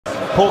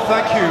Paul,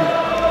 thank you.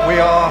 We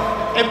are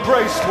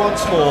embraced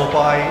once more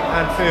by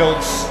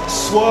Anfield's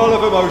swirl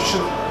of emotion.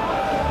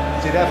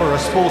 Did ever a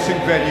sporting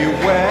venue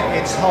wear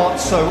its heart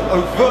so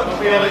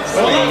overtly on its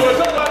sleeve,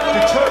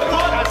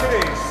 determined as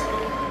it is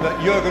that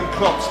Jurgen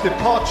Klopp's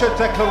departure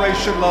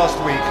declaration last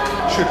week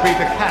should be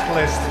the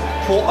catalyst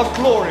for a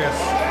glorious,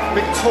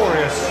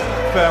 victorious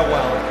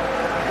farewell.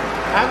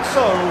 And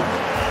so,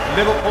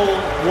 Liverpool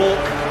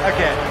walk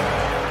again.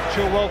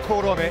 Chilwell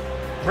caught on it.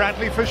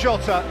 Bradley for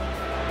Jota.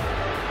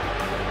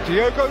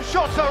 Diogo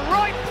Jota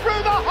right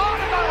through the heart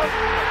of it.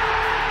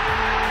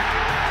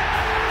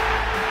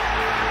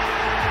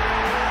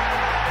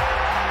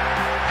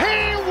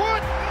 He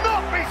would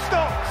not be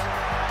stopped.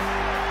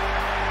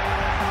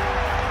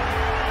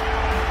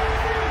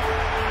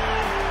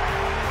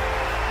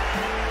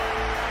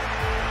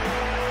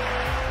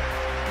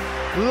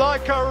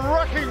 Like a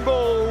wrecking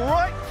ball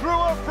right through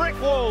a brick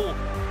wall.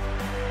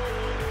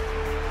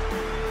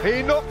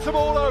 He knocked them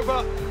all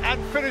over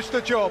and finished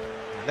the job.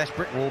 Less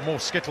brick wall, more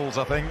skittles,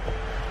 I think.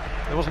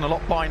 There wasn't a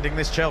lot binding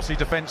this Chelsea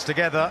defence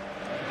together.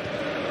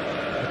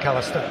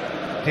 McAllister,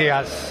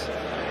 Diaz,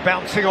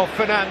 bouncing off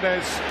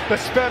Fernandes. The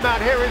spare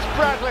man here is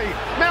Bradley.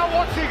 Now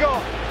what's he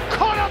got?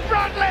 Conor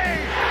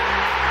Bradley!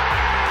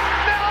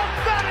 Now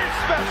that is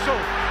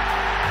special!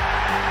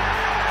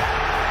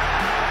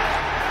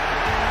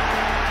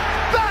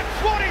 That's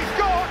what he's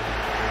got!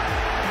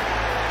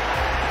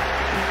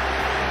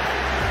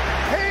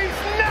 He's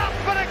not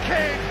but a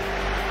kid,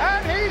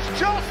 and he's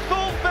just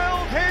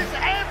fulfilled his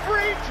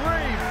every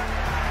dream.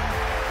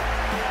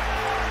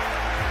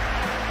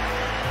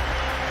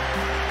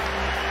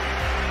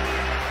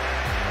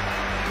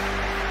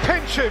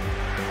 Pinch him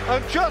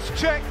and just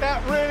check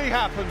that really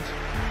happened.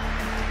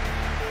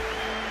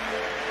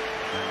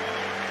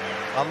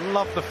 I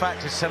love the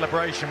fact his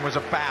celebration was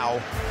a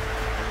bow.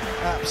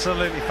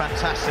 Absolutely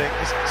fantastic.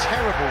 This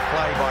terrible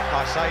play by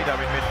Caicedo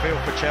in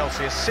midfield for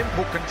Chelsea. A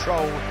simple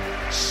control,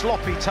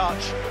 sloppy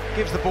touch,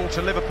 gives the ball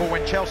to Liverpool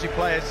when Chelsea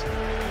players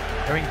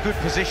are in good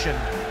position.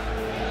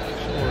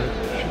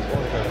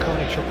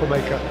 Carney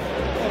Chukwuemeka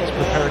is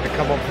preparing to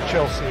come on for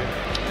Chelsea.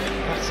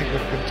 That's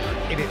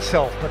significant in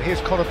itself. But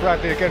here's Conor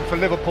Bradley again for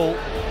Liverpool.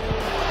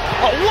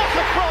 Oh, what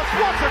a cross!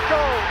 What a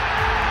goal!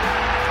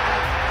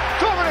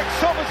 Dominic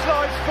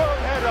Szoboszlai's firm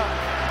header.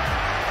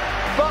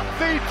 But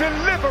the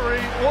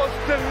delivery was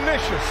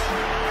delicious.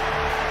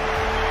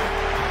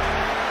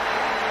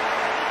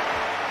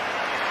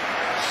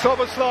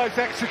 Szoboszlai's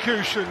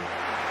execution,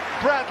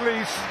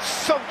 Bradley's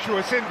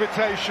sumptuous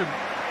invitation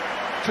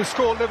to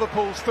score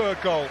Liverpool's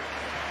third goal.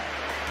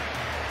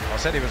 I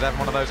said he was having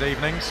one of those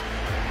evenings.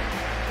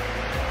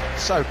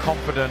 So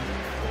confident.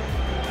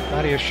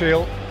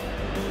 Badiashile,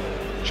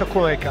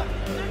 Chukwuemeka.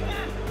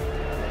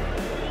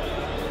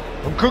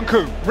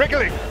 Nkunku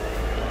wriggling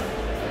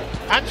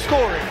and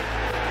scoring.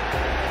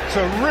 It's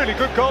a really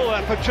good goal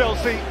there for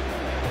Chelsea.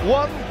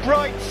 One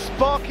bright,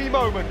 sparky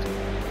moment,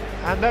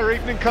 and their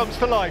evening comes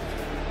to life.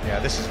 Yeah,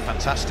 this is a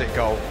fantastic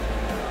goal.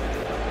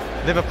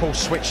 Liverpool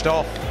switched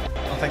off.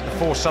 I think the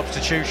 4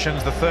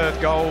 substitutions, the third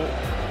goal,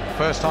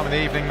 first time in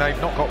the evening they've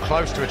not got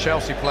close to a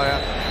Chelsea player.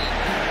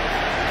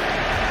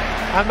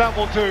 And that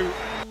will do